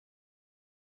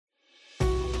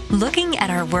Looking at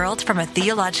our world from a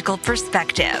theological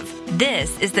perspective.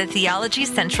 This is the Theology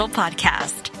Central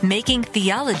Podcast, making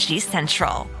theology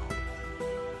central.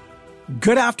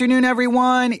 Good afternoon,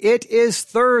 everyone. It is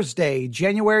Thursday,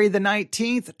 January the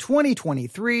 19th,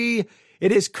 2023.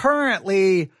 It is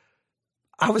currently,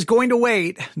 I was going to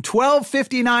wait,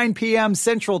 12:59 p.m.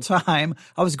 Central Time.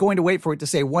 I was going to wait for it to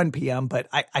say 1 p.m., but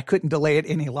I couldn't delay it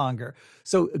any longer.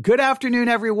 So good afternoon,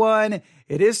 everyone.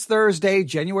 It is Thursday,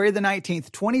 January the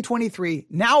 19th, 2023.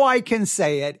 Now I can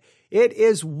say it. It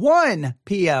is 1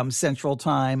 p.m. Central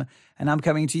Time, and I'm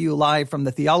coming to you live from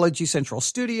the Theology Central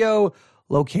studio,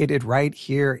 located right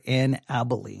here in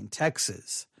Abilene,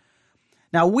 Texas.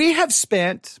 Now, we have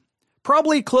spent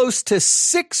probably close to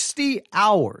 60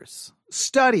 hours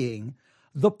studying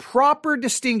the proper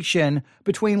distinction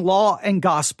between law and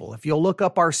gospel. If you'll look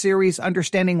up our series,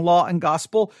 Understanding Law and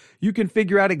Gospel, you can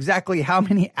figure out exactly how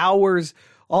many hours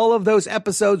all of those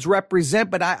episodes represent,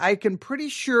 but I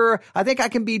think I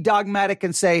can be dogmatic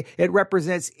and say it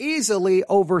represents easily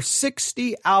over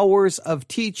 60 hours of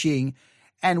teaching,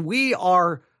 and we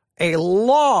are a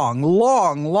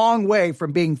long way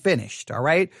from being finished, all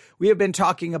right? We have been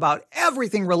talking about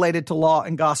everything related to law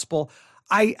and gospel.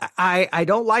 I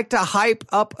don't like to hype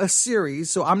up a series,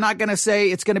 so I'm not going to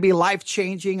say it's going to be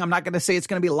life-changing. I'm not going to say it's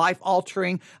going to be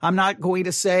life-altering. I'm not going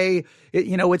to say,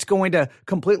 it's going to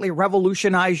completely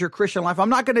revolutionize your Christian life. I'm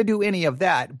not going to do any of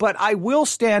that, but I will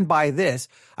stand by this.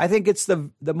 I think it's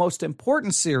the most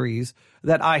important series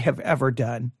that I have ever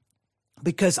done,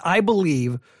 because I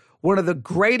believe one of the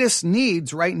greatest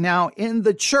needs right now in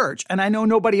the church, and I know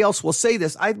nobody else will say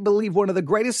this, I believe one of the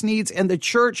greatest needs in the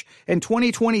church in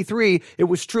 2023, it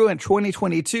was true in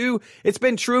 2022, it's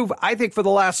been true, I think, for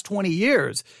the last 20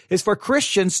 years, is for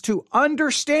Christians to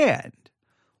understand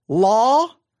law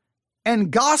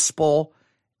and gospel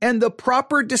and the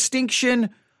proper distinction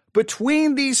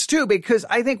between these two, because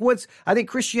I think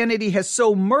Christianity has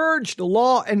so merged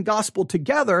law and gospel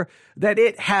together that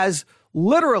it has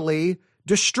literally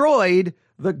destroyed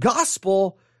the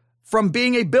gospel from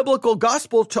being a biblical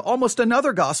gospel to almost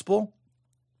another gospel,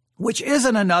 which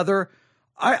isn't another.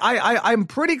 I'm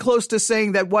pretty close to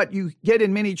saying that what you get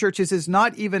in many churches is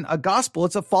not even a gospel.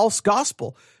 It's a false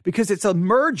gospel, because it's a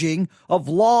merging of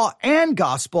law and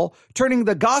gospel, turning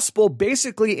the gospel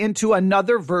basically into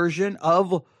another version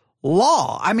of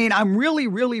law. I mean, I'm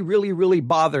really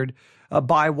bothered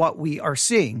by what we are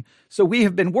seeing. So we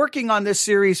have been working on this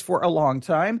series for a long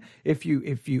time. If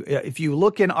you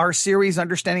look in our series,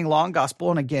 Understanding Law and Gospel,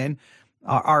 and again,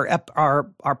 our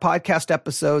podcast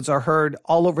episodes are heard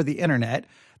all over the internet.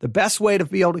 The best way to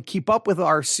be able to keep up with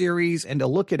our series and to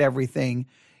look at everything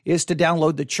is to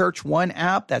download the Church One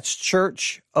app. That's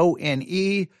Church,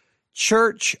 O-N-E,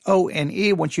 Church,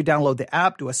 O-N-E. Once you download the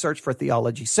app, do a search for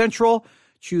Theology Central.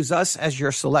 Choose us as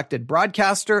your selected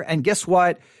broadcaster, and guess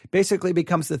what? Basically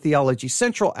becomes the Theology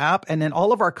Central app, and then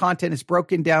all of our content is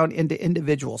broken down into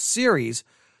individual series,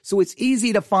 so it's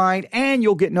easy to find, and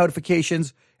you'll get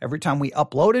notifications every time we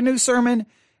upload a new sermon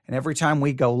and every time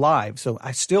we go live. So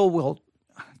I still will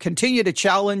continue to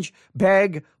challenge,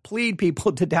 beg, plead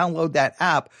people to download that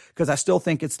app, because I still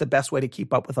think it's the best way to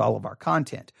keep up with all of our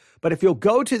content. But if you'll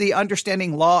go to the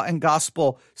Understanding Law and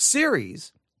Gospel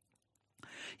series,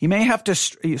 you may have to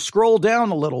scroll down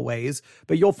a little ways,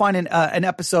 but you'll find an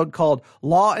episode called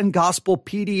Law and Gospel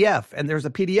PDF, and there's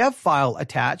a PDF file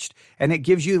attached, and it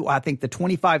gives you, I think, the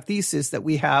 25 theses that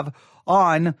we have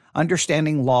on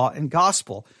understanding law and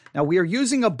gospel. Now, we are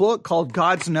using a book called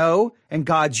God's No and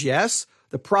God's Yes,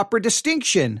 the proper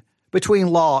distinction between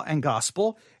law and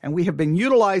gospel, and we have been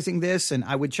utilizing this, and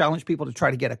I would challenge people to try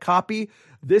to get a copy.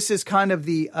 This is kind of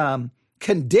the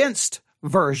condensed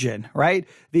version, right?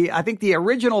 I think the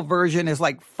original version is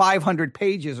like 500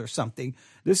 pages or something.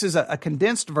 This is a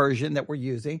condensed version that we're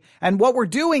using. And what we're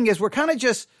doing is we're kind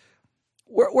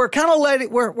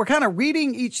of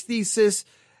reading each thesis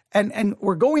and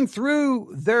we're going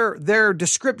through their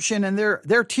description and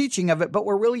their teaching of it, but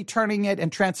we're really turning it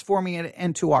and transforming it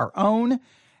into our own.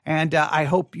 And I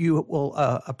hope you will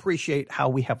appreciate how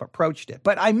we have approached it.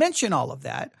 But I mention all of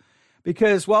that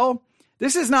because, well,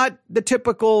 this is not the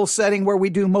typical setting where we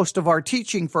do most of our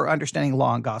teaching for Understanding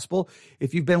Law and Gospel.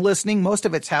 If you've been listening, most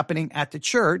of it's happening at the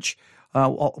church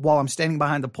while I'm standing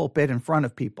behind the pulpit in front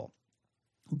of people.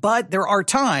 But there are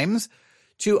times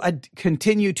to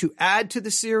continue to add to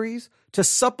the series, to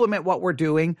supplement what we're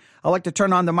doing. I like to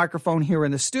turn on the microphone here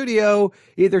in the studio,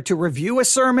 either to review a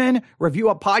sermon, review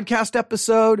a podcast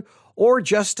episode, or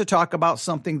just to talk about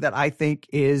something that I think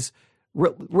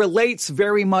relates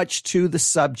very much to the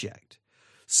subject.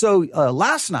 So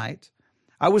last night,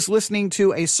 I was listening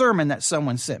to a sermon that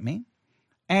someone sent me,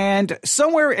 And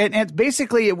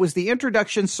basically it was the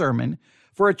introduction sermon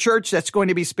for a church that's going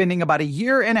to be spending about a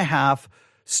year and a half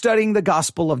studying the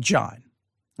Gospel of John.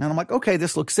 And I'm like, okay,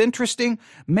 this looks interesting.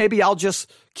 Maybe I'll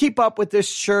just keep up with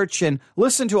this church and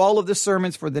listen to all of the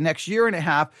sermons for the next year and a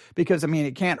half, because,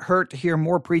 it can't hurt to hear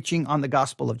more preaching on the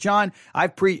Gospel of John.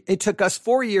 It took us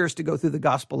 4 years to go through the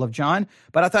Gospel of John,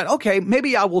 but I thought, okay,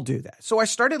 maybe I will do that. So I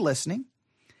started listening,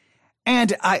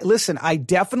 and I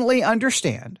definitely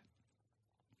understand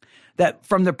that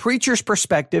from the preacher's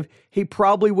perspective, he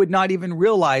probably would not even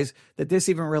realize that this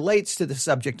even relates to the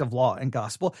subject of law and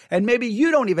gospel. And maybe you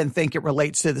don't even think it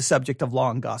relates to the subject of law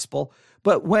and gospel.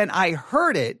 But when I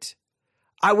heard it,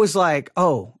 I was like,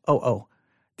 I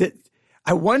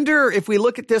wonder if we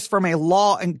look at this from a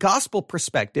law and gospel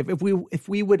perspective, if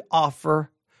we would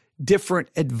offer different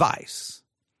advice.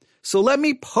 So let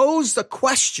me pose the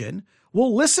question.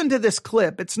 We'll listen to this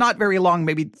clip. It's not very long,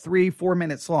 maybe 3-4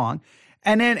 minutes long.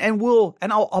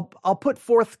 I'll put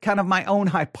forth kind of my own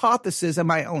hypothesis and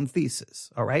my own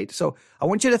thesis. All right. So I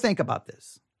want you to think about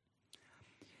this.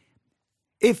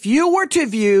 If you were to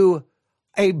view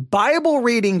a Bible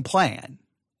reading plan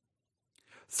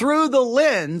through the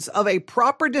lens of a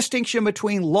proper distinction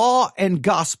between law and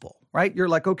gospel, right? You're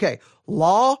like, okay,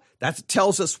 law, that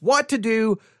tells us what to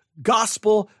do.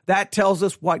 Gospel, that tells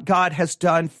us what God has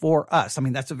done for us.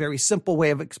 That's a very simple way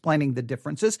of explaining the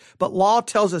differences, but law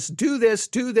tells us do this,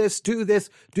 do this, do this,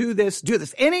 do this, do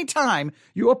this. Anytime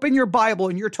you open your Bible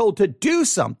and you're told to do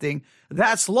something,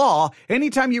 that's law.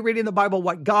 Anytime you read in the Bible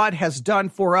what God has done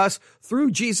for us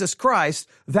through Jesus Christ,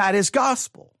 that is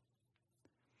gospel.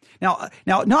 Now,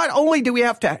 not only do we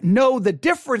have to know the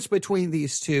difference between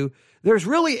these two, there's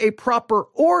really a proper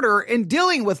order in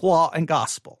dealing with law and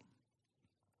gospel.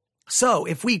 So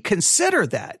if we consider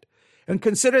that and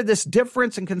consider this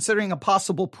difference and considering a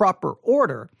possible proper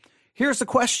order, here's the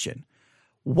question.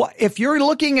 What if you're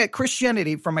looking at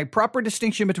Christianity from a proper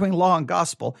distinction between law and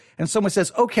gospel, and someone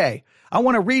says, okay, I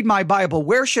want to read my Bible,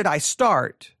 where should I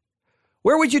start?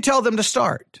 Where would you tell them to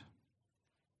start?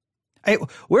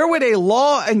 Where would a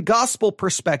law and gospel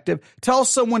perspective tell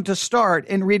someone to start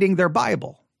in reading their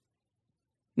Bible?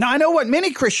 Now, I know what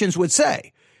many Christians would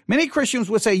say. Many Christians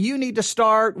would say you need to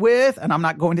start with, and I'm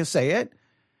not going to say it,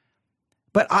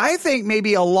 but I think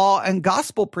maybe a law and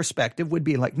gospel perspective would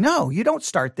be like, no, you don't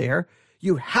start there.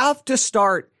 You have to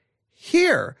start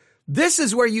here. This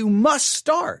is where you must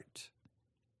start.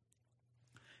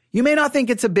 You may not think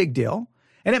it's a big deal,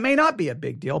 and it may not be a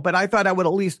big deal, but I thought I would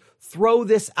at least throw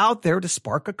this out there to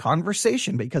spark a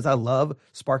conversation because I love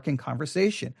sparking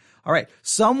conversation. All right,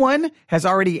 someone has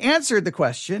already answered the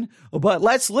question, but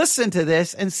let's listen to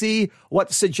this and see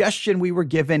what suggestion we were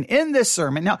given in this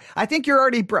sermon. Now, I think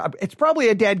it's probably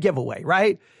a dead giveaway,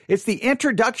 right? It's the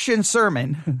introduction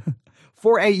sermon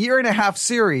for a 1.5-year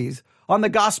series on the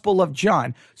Gospel of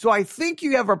John. So I think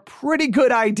you have a pretty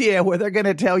good idea where they're going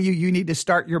to tell you need to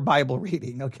start your Bible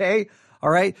reading, okay? All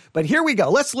right, but here we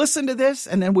go. Let's listen to this,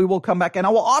 and then we will come back, and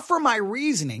I will offer my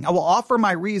reasoning.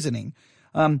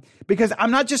 Because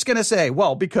I'm not just going to say,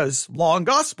 well, because law and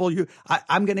gospel,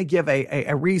 I'm going to give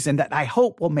a reason that I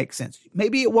hope will make sense.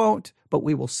 Maybe it won't, but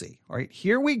we will see. All right,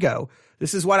 here we go.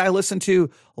 This is what I listened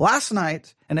to last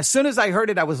night, and as soon as I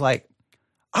heard it, I was like,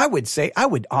 I would say I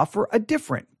would offer a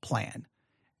different plan.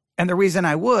 And the reason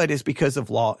I would is because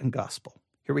of law and gospel.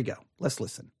 Here we go. Let's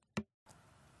listen.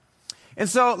 And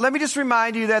so let me just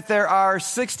remind you that there are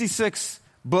 66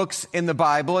 books in the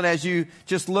Bible. And as you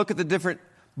just look at the different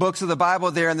books of the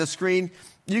Bible there on the screen,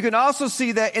 you can also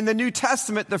see that in the New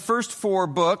Testament, the first 4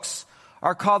 books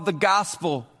are called the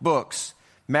gospel books: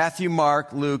 Matthew,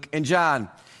 Mark, Luke, and John.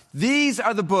 These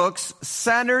are the books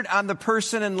centered on the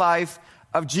person and life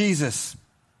of Jesus.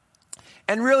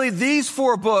 And really, these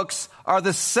 4 books are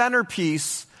the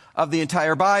centerpiece of the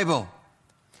entire Bible.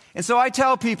 And so I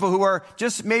tell people who are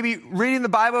just maybe reading the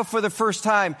Bible for the first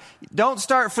time, don't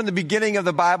start from the beginning of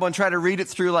the Bible and try to read it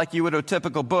through like you would a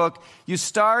typical book. You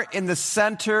start in the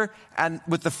center, and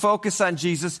with the focus on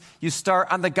Jesus, you start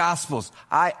on the Gospels.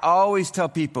 I always tell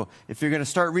people, if you're going to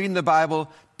start reading the Bible,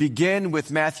 begin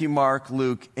with Matthew, Mark,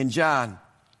 Luke, and John.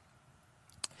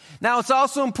 Now, it's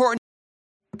also important.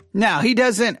 Now, he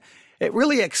doesn't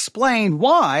really explain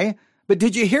why, but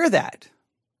did you hear that?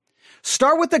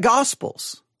 Start with the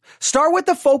Gospels. Start with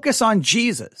the focus on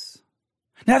Jesus.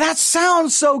 Now that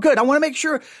sounds so good. I want to make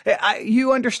sure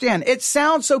you understand. It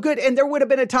sounds so good. And there would have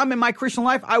been a time in my Christian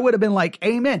life I would have been like,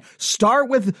 amen. Start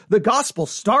with the gospel.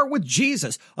 Start with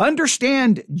Jesus.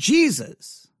 Understand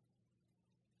Jesus.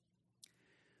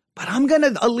 But I'm going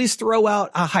to at least throw out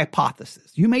a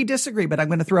hypothesis. You may disagree, but I'm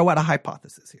going to throw out a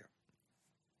hypothesis here.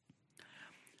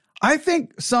 I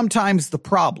think sometimes the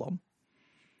problem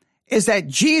is that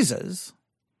Jesus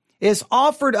is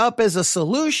offered up as a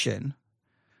solution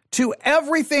to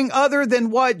everything other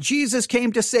than what Jesus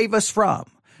came to save us from.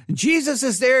 Jesus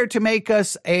is there to make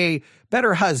us a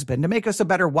better husband, to make us a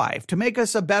better wife, to make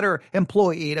us a better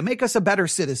employee, to make us a better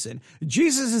citizen.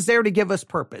 Jesus is there to give us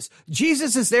purpose.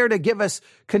 Jesus is there to give us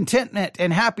contentment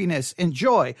and happiness and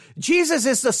joy. Jesus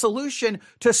is the solution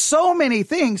to so many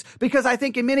things because I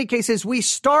think in many cases we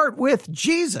start with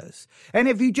Jesus. And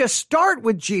if you just start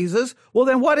with Jesus, well,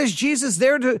 then what is Jesus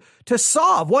there to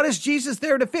solve? What is Jesus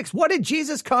there to fix? What did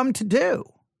Jesus come to do?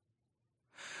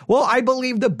 Well, I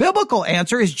believe the biblical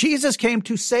answer is Jesus came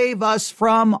to save us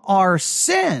from our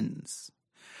sins.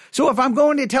 So if I'm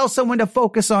going to tell someone to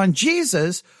focus on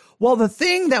Jesus, well, the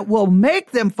thing that will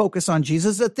make them focus on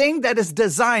Jesus, the thing that is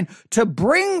designed to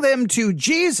bring them to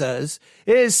Jesus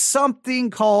is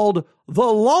something called the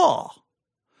law.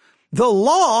 The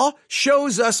law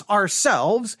shows us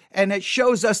ourselves, and it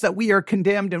shows us that we are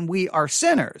condemned and we are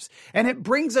sinners. And it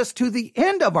brings us to the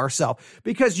end of ourselves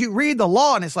because you read the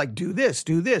law and it's like, do this,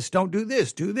 don't do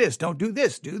this, do this, don't do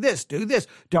this, do this, do this,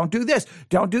 don't do this,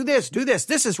 don't do this, do this.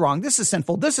 This is wrong. This is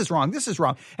sinful. This is wrong. This is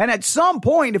wrong. And at some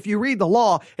point, if you read the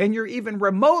law and you're even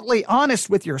remotely honest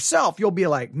with yourself, you'll be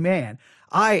like, man,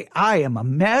 I am a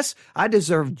mess. I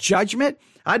deserve judgment.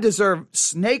 I deserve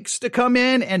snakes to come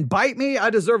in and bite me. I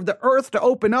deserve the earth to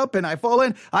open up and I fall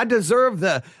in. I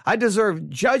deserve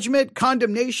judgment,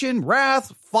 condemnation,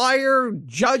 wrath, fire,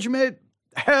 judgment,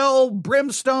 hell,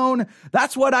 brimstone.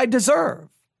 That's what I deserve.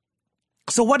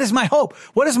 So what is my hope?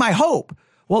 What is my hope?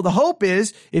 Well, the hope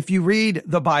is if you read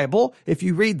the Bible, if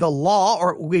you read the law,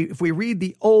 or if we read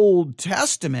the Old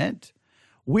Testament,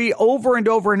 we over and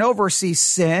over and over see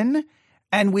sin.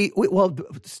 And well,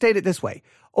 state it this way.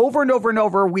 Over and over and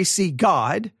over, we see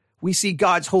God. We see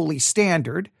God's holy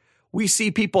standard. We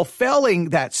see people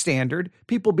failing that standard,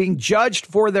 people being judged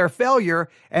for their failure.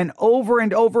 And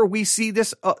over, we see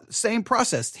this same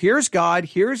process. Here's God.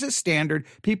 Here's his standard.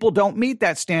 People don't meet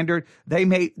that standard.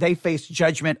 They face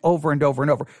judgment over and over and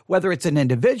over. Whether it's an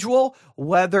individual,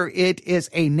 whether it is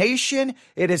a nation,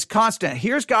 it is constant.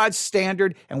 Here's God's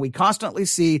standard. And we constantly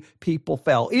see people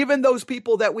fail. Even those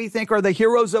people that we think are the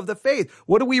heroes of the faith.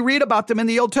 What do we read about them in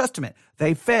the Old Testament?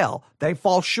 They fail. They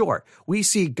fall short. We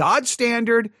see God's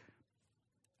standard.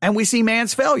 And we see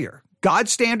man's failure,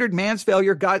 God's standard, man's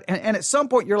failure, and at some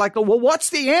point you're like, oh, well,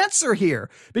 what's the answer here?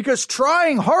 Because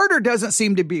trying harder doesn't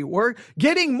seem to work.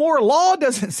 Getting more law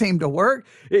doesn't seem to work.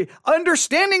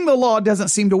 Understanding the law doesn't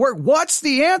seem to work. What's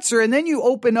the answer? And then you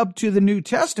open up to the New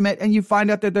Testament and you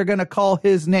find out that they're going to call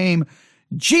his name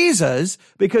Jesus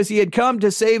because he had come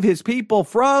to save his people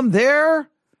from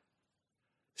their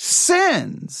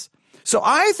sins. So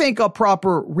I think a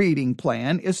proper reading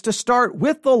plan is to start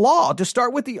with the law, to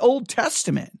start with the Old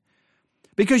Testament,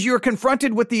 because you're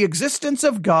confronted with the existence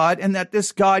of God and that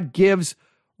this God gives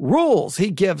rules. He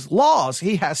gives laws.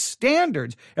 He has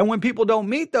standards. And when people don't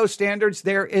meet those standards,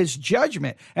 there is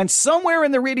judgment. And somewhere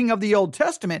in the reading of the Old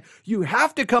Testament, you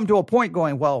have to come to a point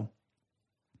going, well,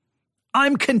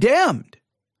 I'm condemned.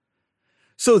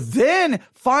 So then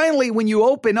finally, when you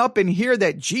open up and hear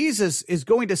that Jesus is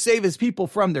going to save his people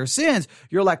from their sins,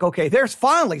 you're like, okay, there's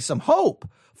finally some hope.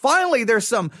 Finally, there's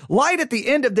some light at the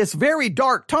end of this very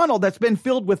dark tunnel that's been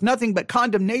filled with nothing but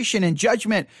condemnation and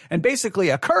judgment and basically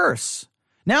a curse.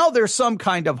 Now there's some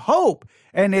kind of hope,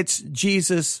 and it's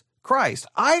Jesus Christ.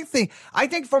 I think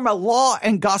from a law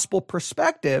and gospel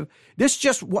perspective, this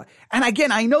just what, and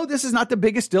again, I know this is not the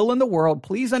biggest deal in the world.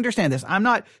 Please understand this. I'm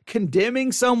not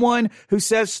condemning someone who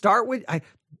says start with,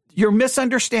 you're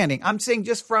misunderstanding. I'm saying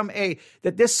just that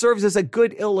this serves as a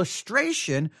good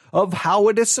illustration of how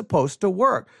it is supposed to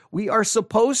work. We are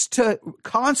supposed to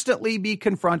constantly be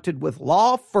confronted with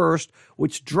law first,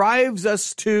 which drives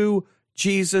us to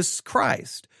Jesus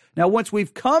Christ. Now, once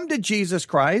we've come to Jesus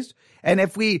Christ, and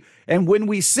when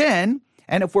we sin,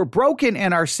 and if we're broken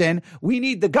in our sin, we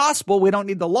need the gospel. We don't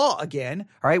need the law again.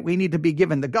 All right. We need to be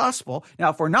given the gospel.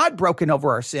 Now, if we're not broken over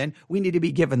our sin, we need to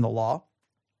be given the law.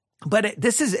 But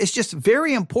it's just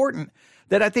very important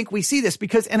that I think we see this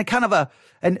because in a kind of a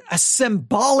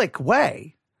symbolic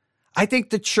way, I think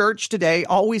the church today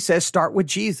always says, start with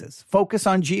Jesus, focus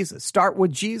on Jesus, start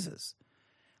with Jesus.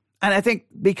 And I think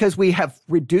because we have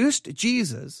reduced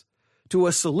Jesus to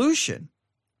a solution,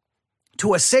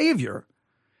 to a savior,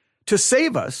 to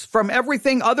save us from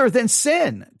everything other than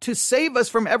sin, to save us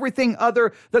from everything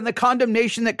other than the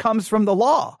condemnation that comes from the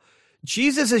law.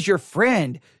 Jesus is your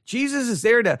friend. Jesus is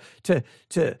there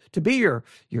to be your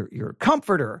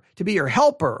comforter, to be your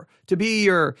helper, to be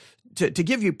your to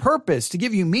give you purpose, to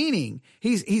give you meaning.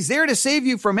 He's there to save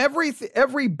you from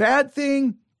every bad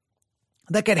thing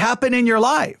that could happen in your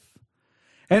life.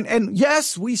 And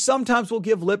yes, we sometimes will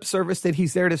give lip service that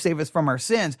he's there to save us from our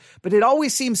sins, but it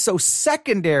always seems so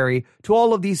secondary to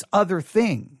all of these other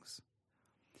things.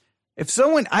 If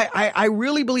someone, I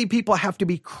really believe people have to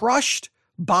be crushed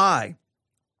by,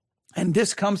 and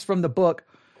this comes from the book,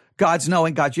 God's No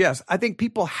and God's Yes. I think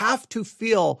people have to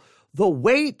feel the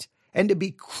weight and to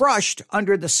be crushed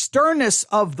under the sternness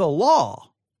of the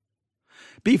law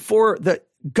before the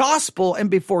gospel and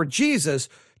before Jesus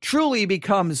truly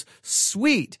becomes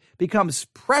sweet, becomes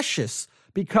precious,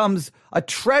 becomes a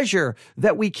treasure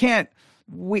that we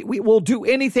will do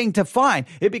anything to find.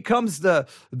 It becomes the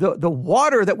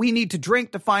water that we need to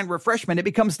drink to find refreshment. It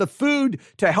becomes the food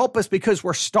to help us because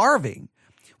we're starving.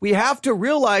 We have to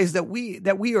realize that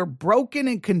we are broken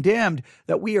and condemned,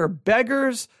 that we are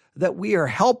beggars, that we are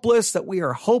helpless, that we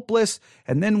are hopeless.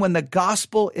 And then when the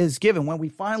gospel is given, when we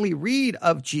finally read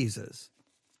of Jesus,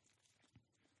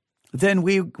 then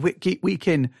we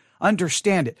can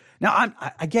understand it. Now,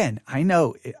 I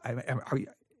know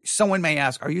someone may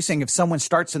ask, are you saying if someone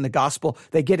starts in the gospel,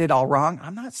 they get it all wrong?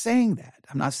 I'm not saying that.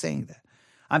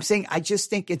 I'm saying I just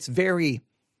think it's very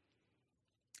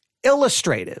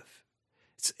illustrative.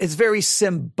 It's very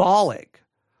symbolic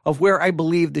of where I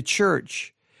believe the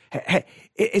church.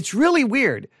 It's really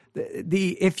weird.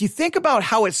 If you think about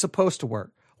how it's supposed to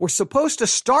work, we're supposed to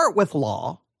start with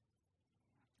law,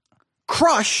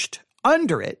 crushed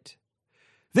under it,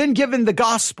 then given the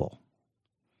gospel.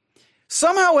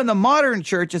 Somehow in the modern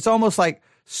church, it's almost like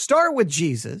start with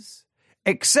Jesus,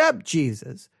 accept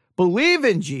Jesus, believe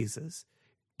in Jesus,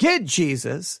 get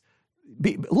Jesus,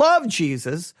 love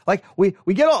Jesus. Like we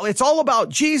get it's all about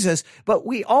Jesus, but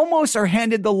we almost are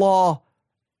handed the law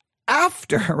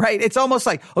after, right? It's almost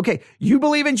like, okay, you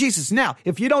believe in Jesus. Now,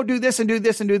 if you don't do this and do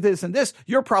this and do this and this,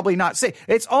 you're probably not saved.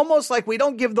 It's almost like we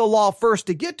don't give the law first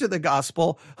to get to the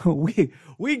gospel.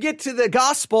 We get to the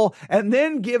gospel and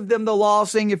then give them the law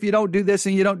saying, if you don't do this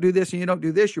and you don't do this and you don't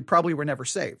do this, you probably were never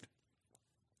saved.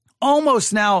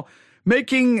 Almost now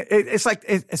making it's like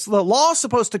it's the law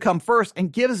supposed to come first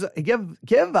and give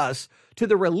us to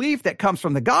the relief that comes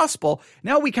from the gospel.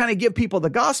 Now we kind of give people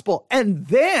the gospel and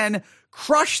then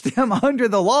crush them under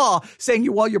the law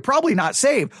saying, well, you're probably not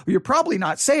saved. You're probably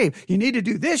not saved. You need to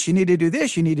do this. You need to do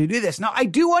this. You need to do this. Now, I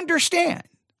do understand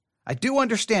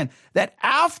that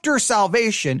after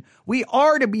salvation, we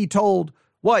are to be told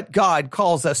what God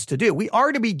calls us to do. We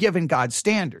are to be given God's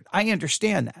standard. I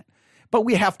understand that. But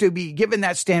we have to be given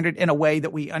that standard in a way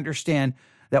that we understand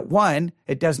that, one,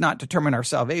 it does not determine our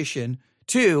salvation.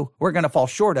 Two, we're going to fall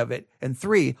short of it. And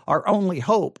three, our only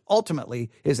hope ultimately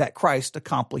is that Christ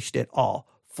accomplished it all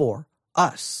for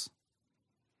us.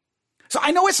 So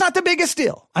I know it's not the biggest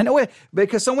deal. I know it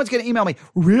because someone's going to email me.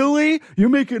 Really? You're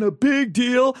making a big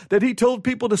deal that he told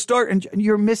people to start and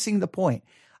you're missing the point.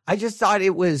 I just thought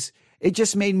it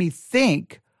just made me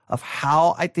think of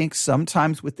how I think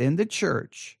sometimes within the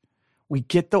church, we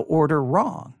get the order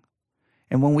wrong.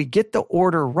 And when we get the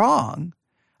order wrong,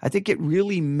 I think it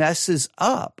really messes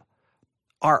up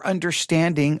our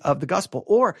understanding of the gospel.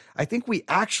 Or I think we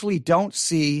actually don't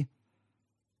see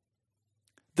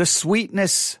the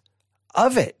sweetness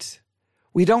of it.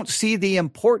 We don't see the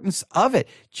importance of it.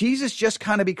 Jesus just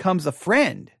kind of becomes a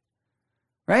friend,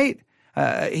 right?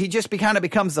 He just kind of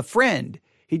becomes a friend.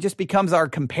 He just becomes our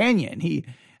companion.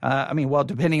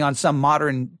 Depending on some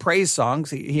modern praise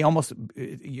songs, he almost,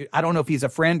 I don't know if he's a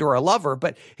friend or a lover,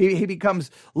 but he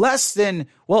becomes less than,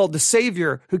 the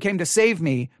Savior who came to save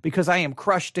me because I am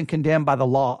crushed and condemned by the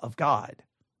law of God.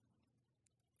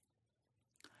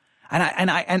 And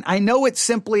I know it's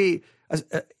simply,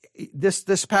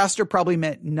 this pastor probably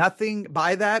meant nothing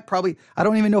by that. Probably, I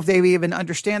don't even know if they even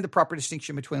understand the proper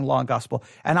distinction between law and gospel.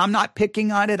 And I'm not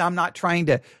picking on it. I'm not trying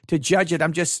to judge it.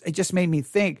 it just made me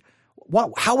think,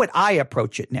 how would I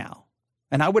approach it now?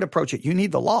 And I would approach it. You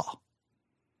need the law.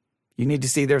 You need to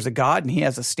see there's a God and he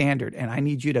has a standard. And I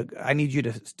need you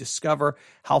to discover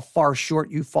how far short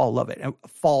you fall of it and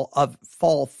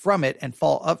fall from it and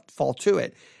fall to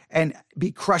it and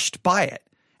be crushed by it.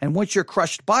 And once you're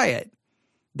crushed by it,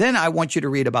 then I want you to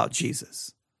read about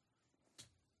Jesus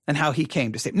and how he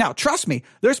came to save. Now, trust me,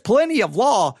 there's plenty of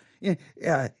law in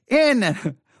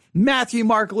Matthew,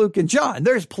 Mark, Luke, and John.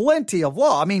 There's plenty of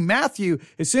law. I mean, Matthew,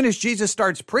 as soon as Jesus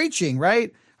starts preaching,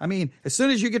 right? I mean, as soon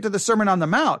as you get to the Sermon on the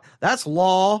Mount, that's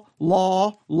law.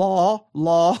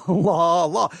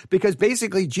 Because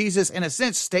basically Jesus, in a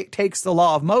sense, takes the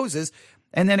law of Moses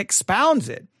and then expounds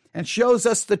it and shows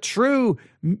us the true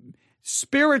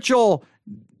spiritual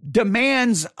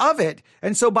demands of it.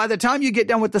 And so by the time you get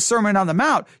done with the Sermon on the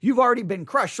Mount, you've already been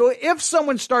crushed. So if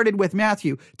someone started with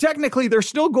Matthew, technically they're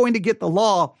still going to get the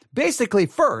law basically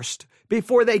first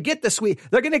before they get the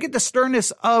they're going to get the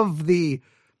sternness of the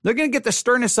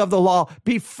law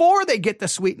before they get the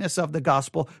sweetness of the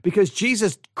gospel, because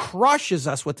Jesus crushes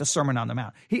us with the Sermon on the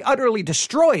Mount. He utterly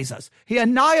destroys us. He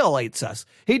annihilates us.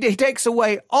 He takes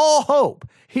away all hope.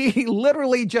 He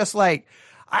literally just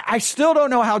I still don't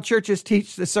know how churches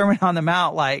teach the Sermon on the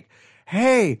Mount like,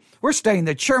 hey, we're studying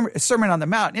the Sermon on the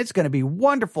Mount and it's going to be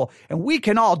wonderful and we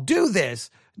can all do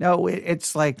this. No,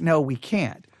 it's like, no, we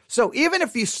can't. So even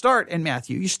if you start in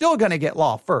Matthew, you're still going to get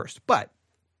law first. But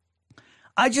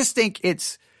I just think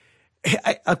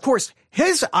of course,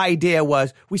 his idea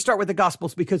was we start with the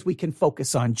Gospels because we can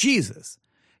focus on Jesus.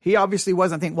 He obviously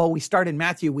wasn't thinking, well, we start in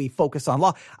Matthew, we focus on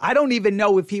law. I don't even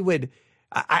know if he would.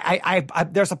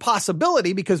 There's a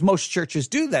possibility, because most churches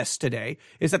do this today,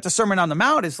 is that the Sermon on the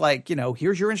Mount is like,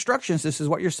 here's your instructions. This is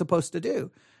what you're supposed to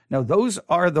do. No, those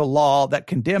are the law that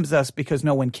condemns us because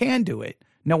no one can do it.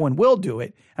 No one will do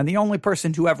it. And the only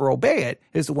person to ever obey it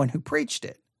is the one who preached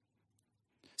it.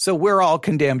 So we're all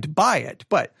condemned by it,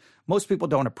 but most people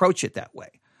don't approach it that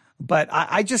way. But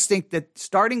I just think that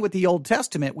starting with the Old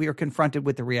Testament, we are confronted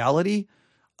with the reality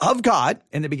of God.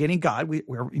 In the beginning, God,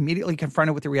 we're immediately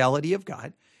confronted with the reality of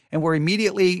God. And we're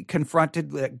immediately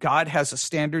confronted that God has a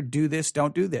standard, do this,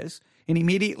 don't do this. And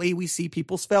immediately we see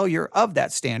people's failure of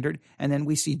that standard. And then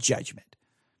we see judgment.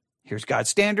 Here's God's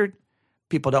standard.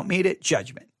 People don't meet it.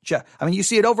 Judgment. You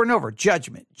see it over and over.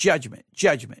 Judgment, judgment,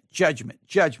 judgment, judgment,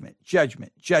 judgment,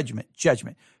 judgment, judgment,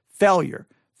 judgment. Failure,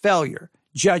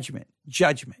 judgment,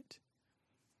 judgment.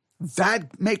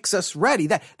 That makes us ready.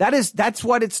 That's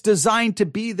what it's designed to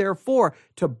be there for,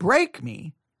 to break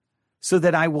me so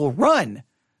that I will run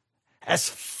as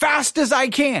fast as I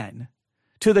can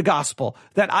to the gospel,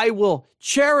 that I will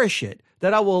cherish it,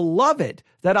 that I will love it,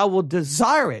 that I will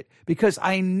desire it, because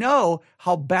I know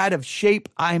how bad of shape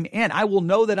I'm in. I will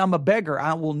know that I'm a beggar.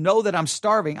 I will know that I'm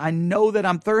starving. I know that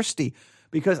I'm thirsty,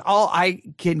 because all I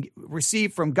can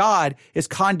receive from God is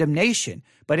condemnation.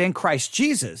 But in Christ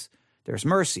Jesus, there's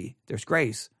mercy, there's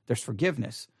grace, there's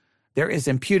forgiveness, there is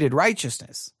imputed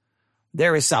righteousness,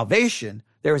 there is salvation,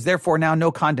 there is therefore now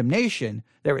no condemnation,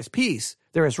 there is peace,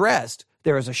 there is rest,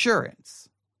 there is assurance.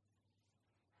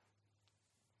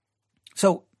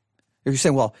 So you're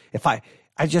saying, well, if I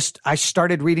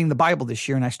started reading the Bible this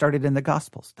year and I started in the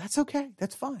Gospels, that's okay,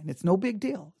 that's fine, it's no big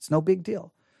deal, it's no big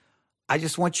deal. I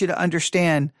just want you to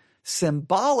understand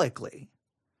symbolically,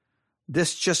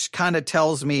 this just kind of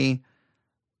tells me,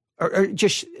 or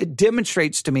just it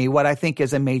demonstrates to me what I think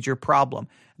is a major problem.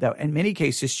 That in many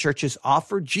cases, churches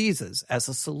offer Jesus as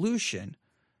a solution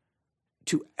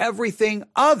to everything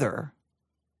other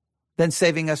than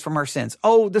saving us from our sins.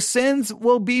 Oh, the sins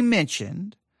will be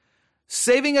mentioned.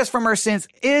 Saving us from our sins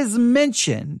is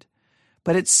mentioned,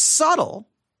 but it's subtle.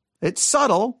 It's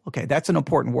subtle. Okay, that's an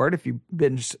important word if you've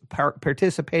been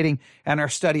participating in our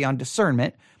study on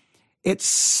discernment. It's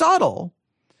subtle,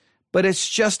 but it's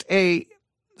just it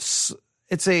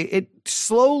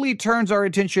slowly turns our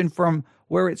attention from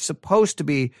where it's supposed to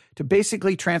be to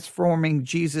basically transforming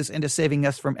Jesus into saving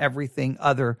us from everything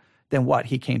other than what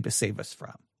he came to save us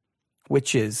from,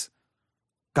 which is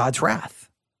God's wrath.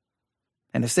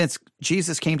 In a sense,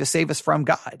 Jesus came to save us from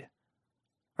God,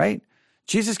 right?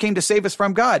 Jesus came to save us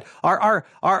from God.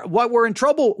 We're in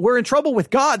trouble with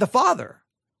God the Father.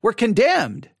 We're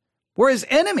condemned. We're his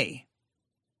enemy.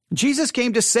 Jesus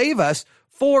came to save us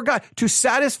for God, to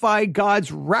satisfy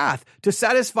God's wrath, to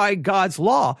satisfy God's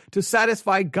law, to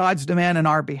satisfy God's demand on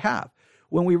our behalf.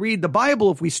 When we read the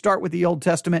Bible, if we start with the Old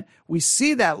Testament, we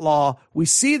see that law, we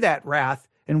see that wrath,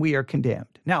 and we are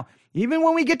condemned. Now, even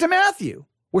when we get to Matthew,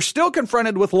 we're still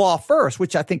confronted with law first,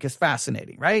 which I think is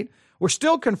fascinating, right? We're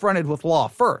still confronted with law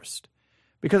first,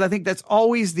 because I think that's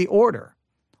always the order.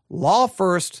 Law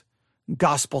first,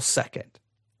 gospel second.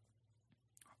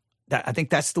 I think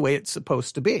that's the way it's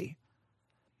supposed to be.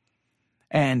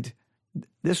 And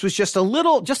this was just a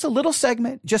little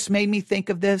segment, just made me think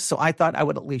of this. So I thought I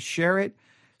would at least share it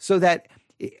so that,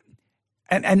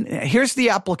 and here's the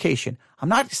application. I'm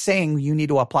not saying you need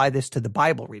to apply this to the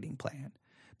Bible reading plan,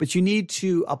 but you need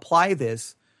to apply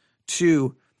this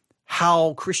to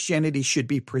how Christianity should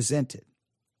be presented.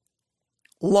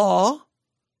 Law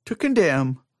to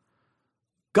condemn,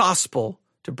 gospel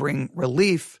to bring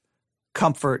relief,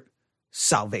 comfort,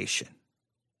 salvation.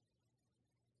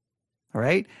 All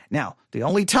right. Now, the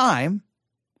only time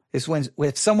is when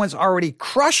if someone's already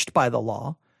crushed by the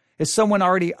law, if someone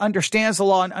already understands the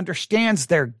law and understands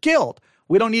their guilt,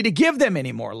 we don't need to give them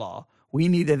any more law. We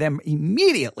need to them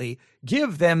immediately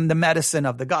give them the medicine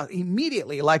of the gospel,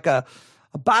 immediately, like a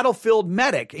battlefield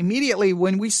medic. Immediately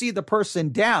when we see the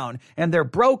person down and they're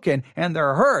broken and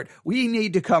they're hurt, we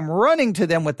need to come running to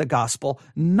them with the gospel,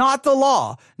 not the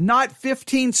law, not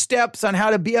 15 steps on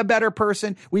how to be a better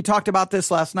person. We talked about this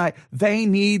last night. They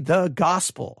need the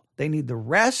gospel. They need the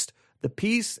rest, the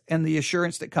peace, and the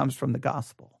assurance that comes from the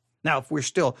gospel. Now,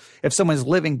 if someone's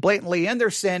living blatantly in their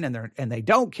sin and they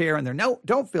don't care and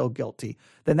don't feel guilty,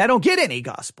 then they don't get any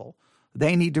gospel.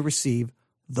 They need to receive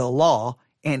the law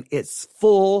and its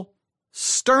full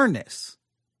sternness.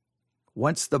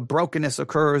 Once the brokenness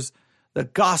occurs, the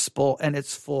gospel and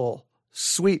its full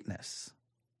sweetness.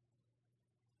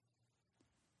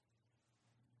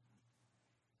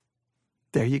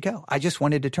 There you go. I just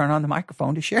wanted to turn on the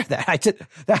microphone to share that.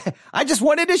 I just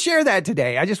wanted to share that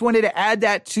today. I just wanted to add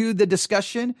that to the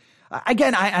discussion.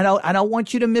 Again, I don't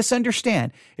want you to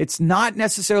misunderstand. It's not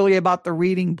necessarily about the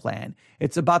reading plan.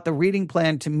 It's about the reading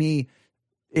plan, to me,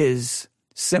 is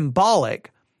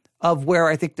symbolic of where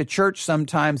I think the church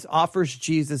sometimes offers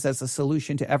Jesus as a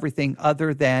solution to everything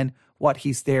other than what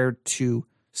he's there to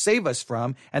save us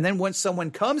from. And then when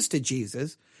someone comes to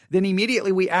Jesus, then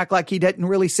immediately we act like he didn't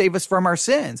really save us from our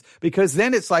sins, because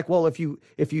then it's like, well, if you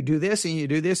do this and you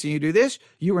do this and you do this,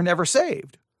 you were never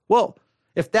saved. Well,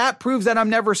 if that proves that I'm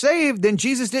never saved, then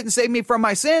Jesus didn't save me from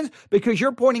my sins, because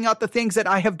you're pointing out the things that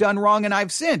I have done wrong and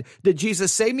I've sinned. Did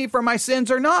Jesus save me from my sins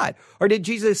or not? Or did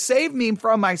Jesus save me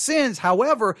from my sins?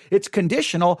 However, it's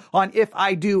conditional on if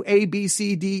I do A, B,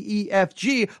 C, D, E, F,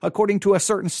 G according to a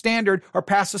certain standard or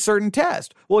pass a certain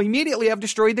test. Well, immediately I've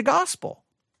destroyed the gospel.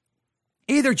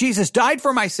 Either Jesus died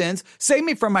for my sins, saved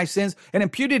me from my sins, and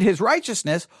imputed his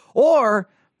righteousness, or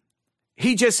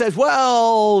he just says,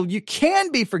 well, you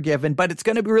can be forgiven, but it's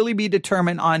going to really be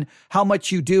determined on how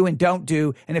much you do and don't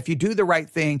do. And if you do the right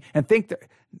thing and think that,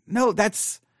 no,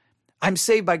 I'm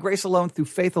saved by grace alone, through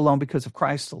faith alone, because of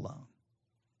Christ alone.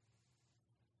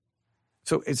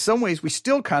 So in some ways, we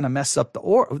still kind of mess up the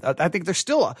order. I think there's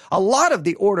still a lot of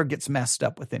the order gets messed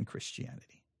up within Christianity.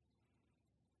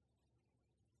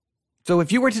 So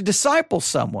if you were to disciple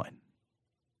someone,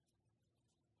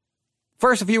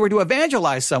 first, if you were to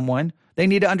evangelize someone, they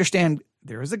need to understand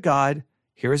there is a God,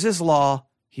 here is his law,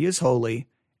 he is holy,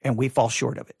 and we fall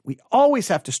short of it. We always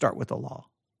have to start with the law,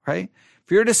 right?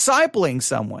 If you're discipling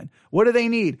someone, what do they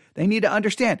need? They need to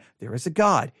understand there is a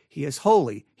God, he is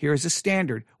holy, here is a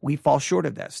standard, we fall short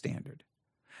of that standard.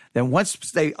 Then once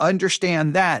they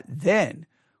understand that, then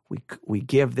we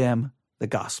give them the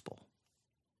gospel.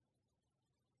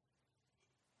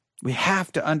 We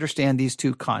have to understand these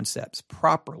two concepts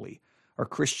properly, or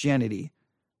Christianity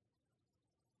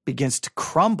begins to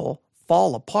crumble,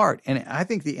 fall apart. And I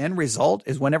think the end result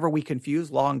is whenever we confuse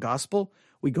law and gospel,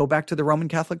 we go back to the Roman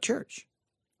Catholic Church.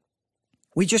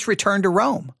 We just return to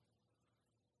Rome.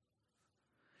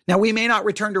 Now, we may not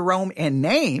return to Rome in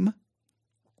name.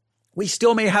 We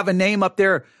still may have a name up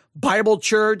there, Bible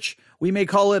Church. We may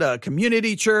call it a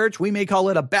community church. We may call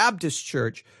it a Baptist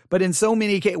church. But in so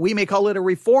many cases, we may call it a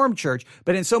Reformed church.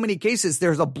 But in so many cases,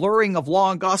 there's a blurring of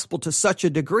law and gospel to such a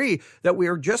degree that we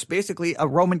are just basically a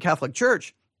Roman Catholic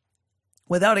church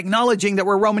without acknowledging that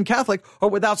we're Roman Catholic, or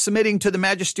without submitting to the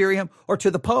magisterium or to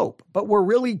the Pope. But we're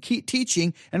really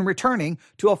teaching and returning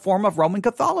to a form of Roman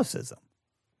Catholicism.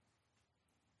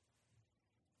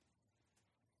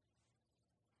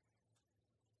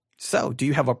 So, do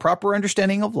you have a proper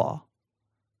understanding of law?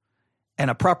 And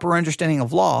a proper understanding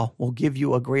of law will give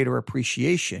you a greater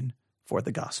appreciation for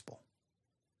the gospel.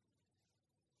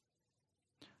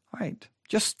 All right.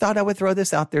 Just thought I would throw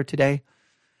this out there today.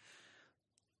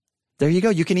 There you go.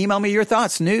 You can email me your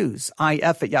thoughts.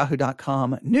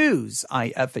 newsif@yahoo.com.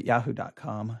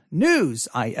 newsif@yahoo.com.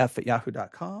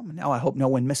 newsif@yahoo.com. Now, I hope no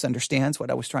one misunderstands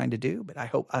what I was trying to do, but I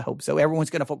hope so.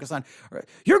 Everyone's going to focus on,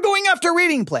 you're going after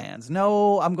reading plans.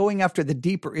 No, I'm going after the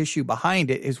deeper issue behind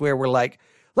it, is where we're like,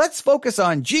 let's focus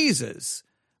on Jesus,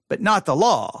 but not the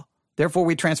law. Therefore,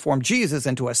 we transform Jesus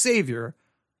into a savior,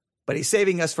 but he's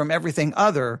saving us from everything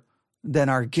other than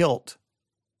our guilt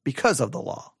because of the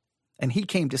law. And he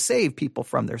came to save people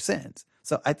from their sins.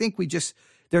 So I think it's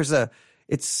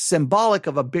symbolic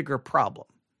of a bigger problem.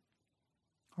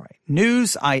 All right.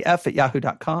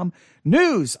 newsif@yahoo.com.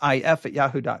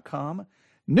 newsif@yahoo.com.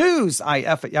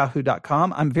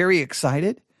 newsif@yahoo.com. I'm very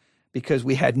excited because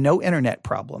we had no internet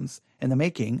problems in the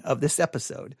making of this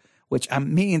episode, which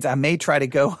means I may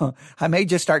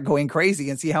just start going crazy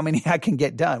and see how many I can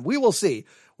get done. We will see.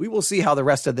 We will see how the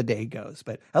rest of the day goes.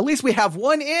 But at least we have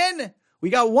one in. We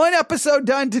got one episode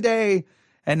done today,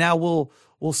 and now we'll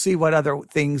see what other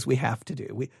things we have to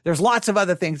do. There's lots of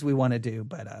other things we want to do,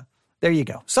 but there you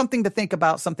go. Something to think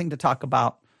about, something to talk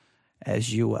about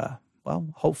as you,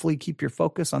 hopefully keep your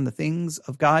focus on the things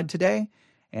of God today.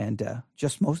 And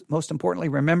just most importantly,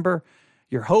 remember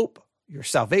your hope, your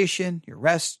salvation, your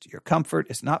rest, your comfort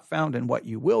is not found in what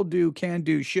you will do, can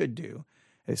do, should do.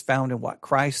 It is found in what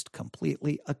Christ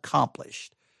completely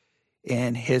accomplished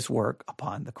in his work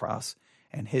upon the cross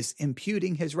and his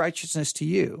imputing his righteousness to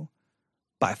you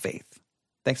by faith.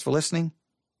 Thanks for listening.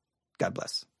 God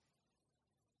bless.